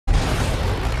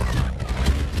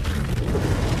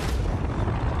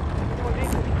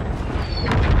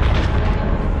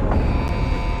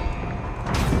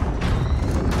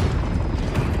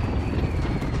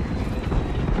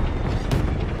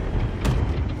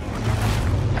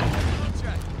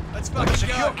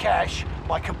Secure cash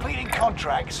by completing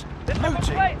contracts,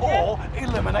 looting, or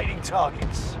eliminating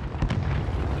targets.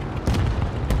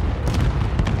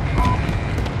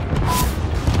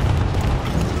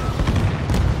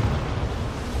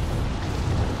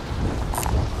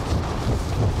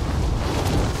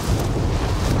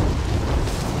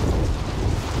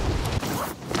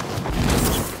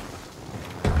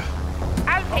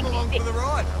 Come along for the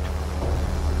ride.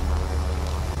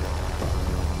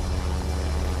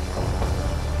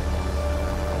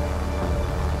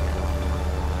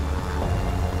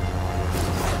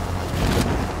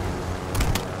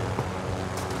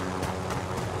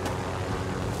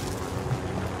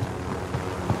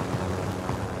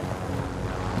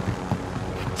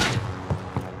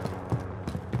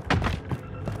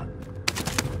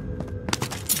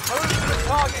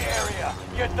 Target area.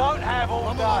 You don't have all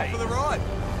Come along day. for the ride.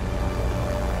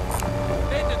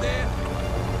 Head to there.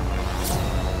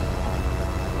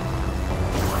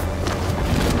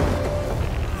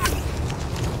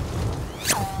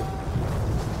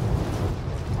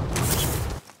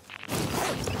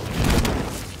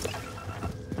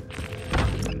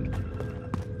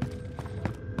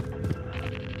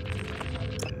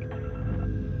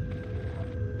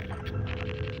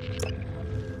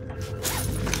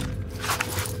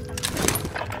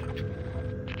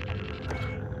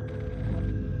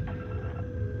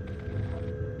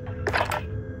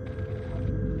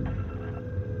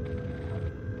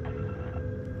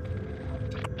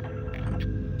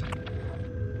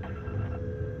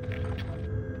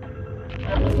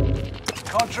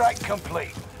 Contract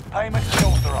complete. Payment's been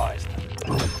authorized.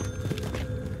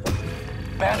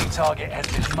 Bounty target has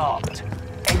been marked.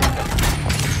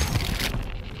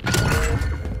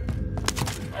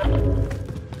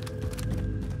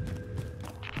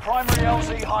 Primary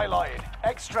LZ highlighted.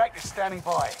 Extract is standing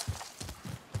by.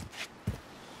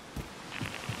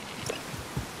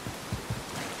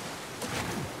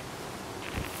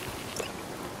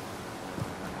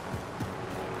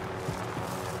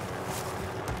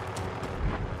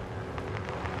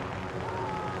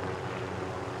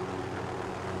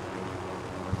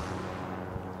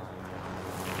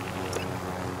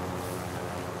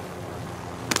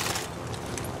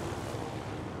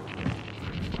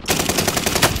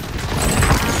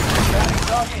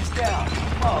 Target is down.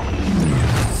 Oh.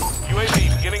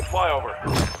 UAV beginning flyover.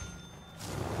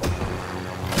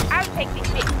 I'll take this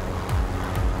hit.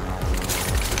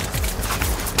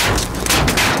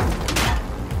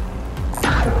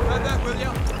 Grab that, will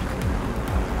ya?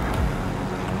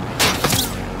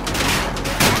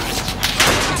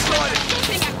 Inside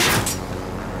it.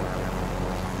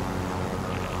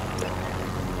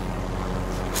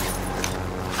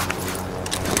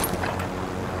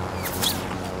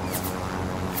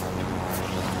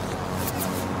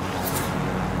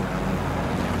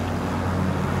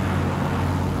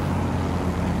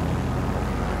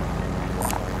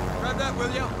 Grab that,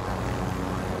 will ya?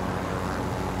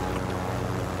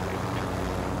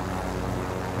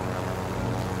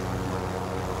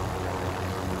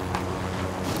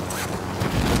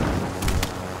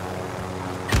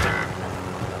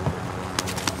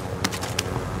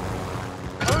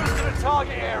 Move to the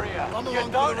target area. I'm You along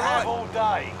for don't the have ride. all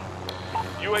day.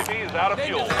 UAV is out of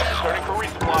fuel. Starting for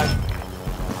resupply.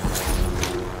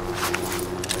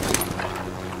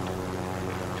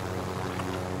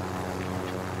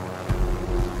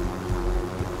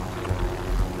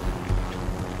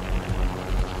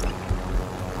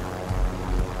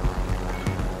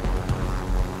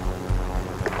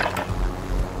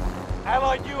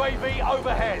 Allied UAV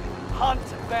overhead. Hunt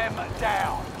them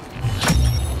down.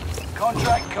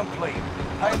 Contract complete.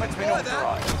 Payment's been Buy that.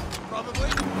 authorized. Probably.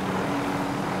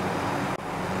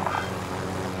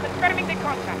 Confirming the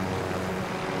contract.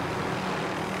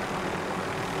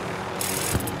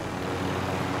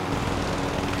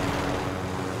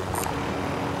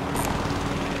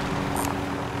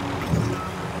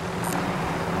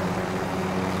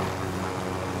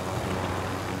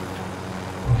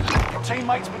 Your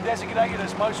teammate's been designated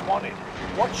as most wanted.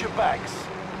 Watch your backs.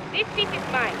 This seat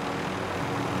is mine.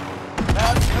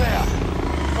 Loud and clear.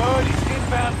 Bird is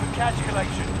inbound for cash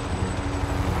collection.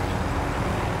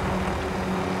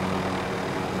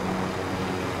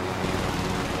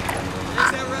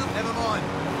 There's our route. Never mind.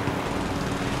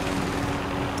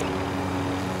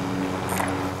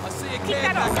 I see a Keep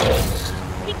can that back off.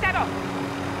 there. Keep that off.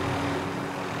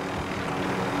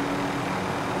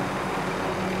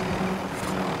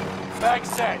 Bag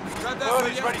set. Grab that, Bird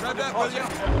will is ya? ready for Grab that, will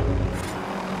deposit. ya?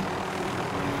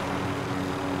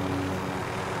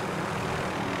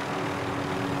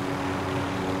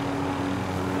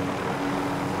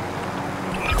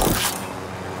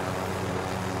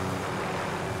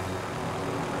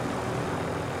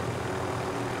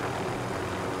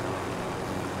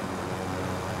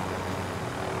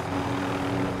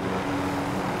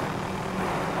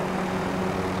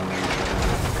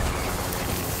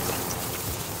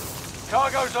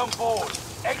 Cargo's on board.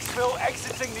 Exfil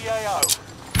exiting the AO.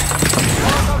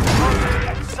 Cargo's approaching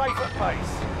and safe at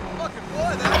base. I can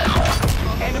fly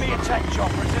that. Enemy attack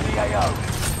choppers in the AO.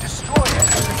 Destroy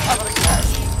it and recover the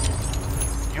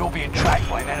cash. You're being tracked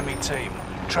by an enemy team.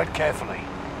 Tread carefully.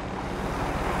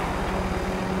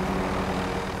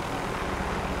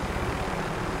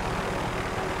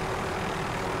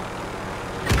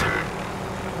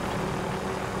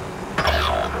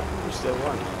 We're still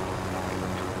one.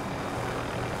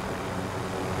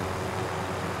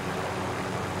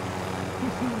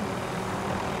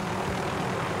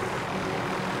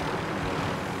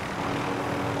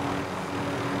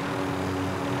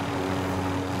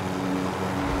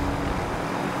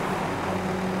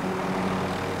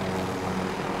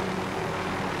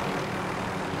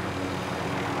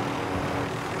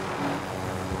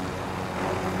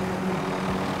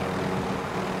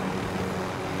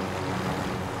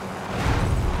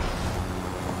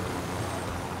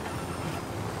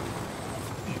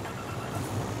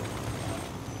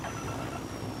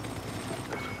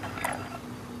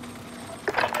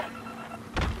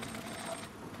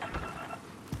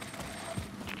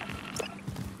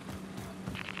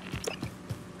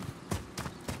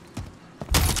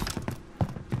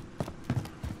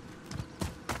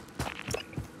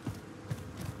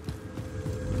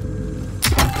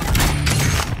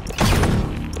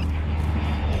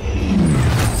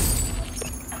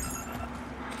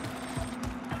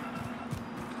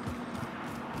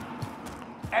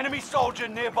 Enemy soldier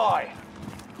nearby.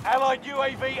 Allied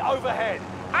UAV overhead.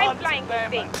 I'm Hunt flying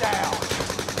them this thing. down.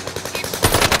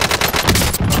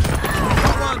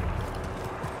 Come on.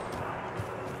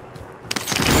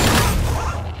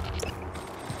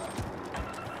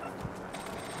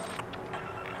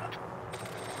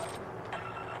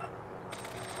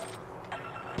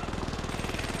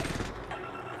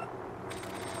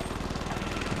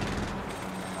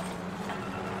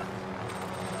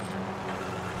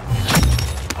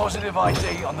 Positive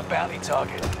ID on the bounty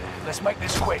target. Let's make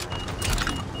this quick.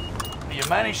 You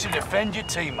managed to defend your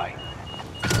teammate.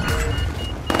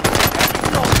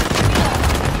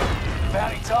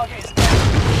 Bounty target is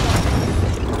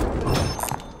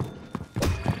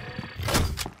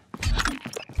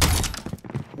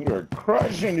We are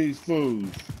crushing these fools.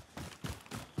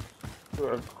 We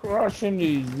are crushing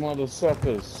these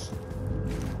motherfuckers.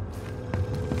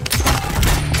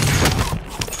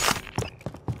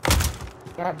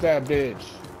 Stop that bitch.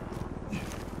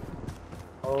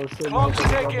 Oh shit. Clock motherfucker,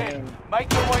 tick man. in.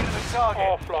 Make your way to the target.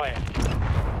 All flying.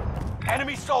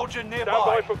 Enemy soldier Stand by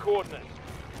nearby. for coordinates.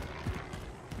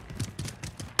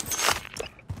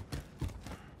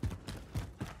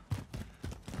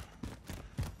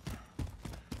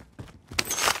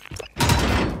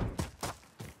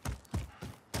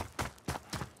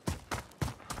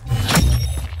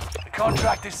 The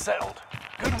contract is settled.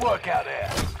 Good work out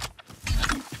there.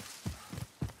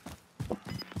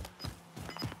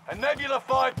 A Nebula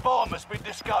 5 bomb has been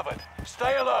discovered.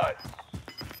 Stay alert.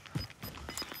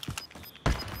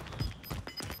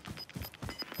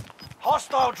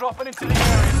 Hostile dropping into the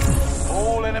area.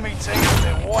 All enemy teams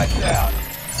have been wiped out.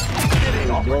 Get in,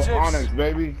 Go operatives. Onyx,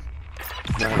 baby.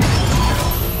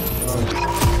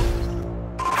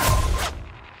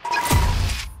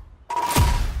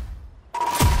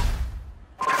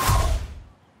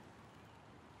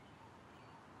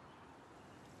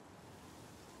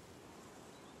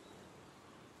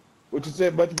 What you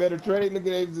said, much better trade? Look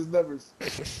at Avis' numbers.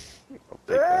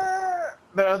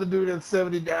 The other dude at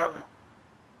 70 down.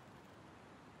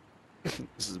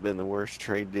 This has been the worst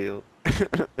trade deal.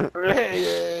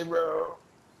 Hey, bro.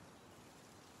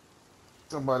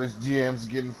 Somebody's GM's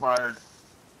getting fired.